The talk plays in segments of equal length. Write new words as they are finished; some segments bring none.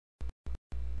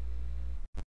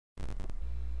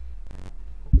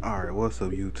Alright, what's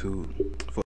up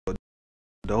YouTube? For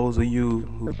those of you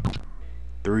who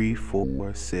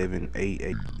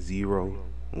 34788-0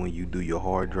 when you do your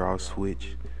hard drive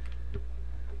switch,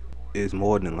 it's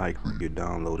more than likely you're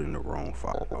downloading the wrong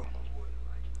file.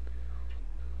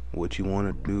 What you want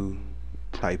to do,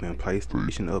 type in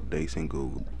PlayStation updates in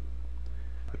Google.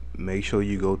 Make sure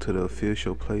you go to the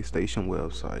official PlayStation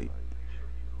website.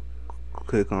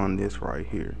 Click on this right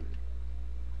here.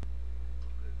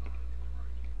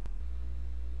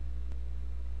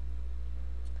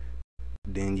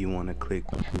 Then you want to click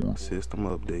system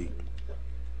update.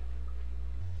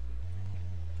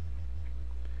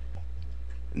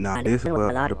 Now this is where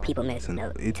a lot of people messing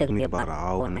up. It took me about an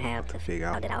hour and a half to figure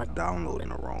out that I was downloading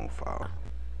the wrong file.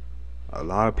 A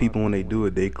lot of people, when they do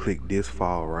it, they click this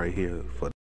file right here for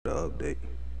the update.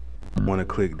 You want to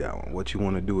click that one. What you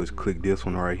want to do is click this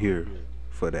one right here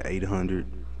for the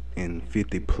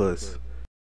 850 plus.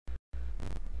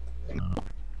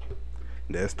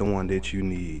 That's the one that you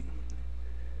need.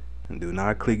 And do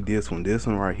not click this one. This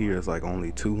one right here is like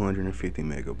only 250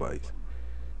 megabytes.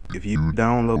 If you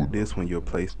download this one, your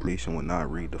PlayStation will not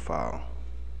read the file.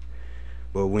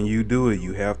 But when you do it,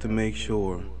 you have to make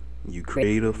sure you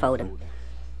create a folder.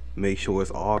 Make sure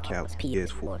it's all caps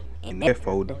PS4. In that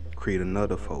folder, create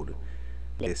another folder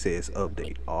that says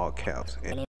update, all caps.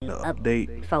 And in the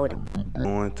update folder, I'm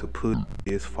going to put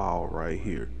this file right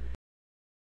here.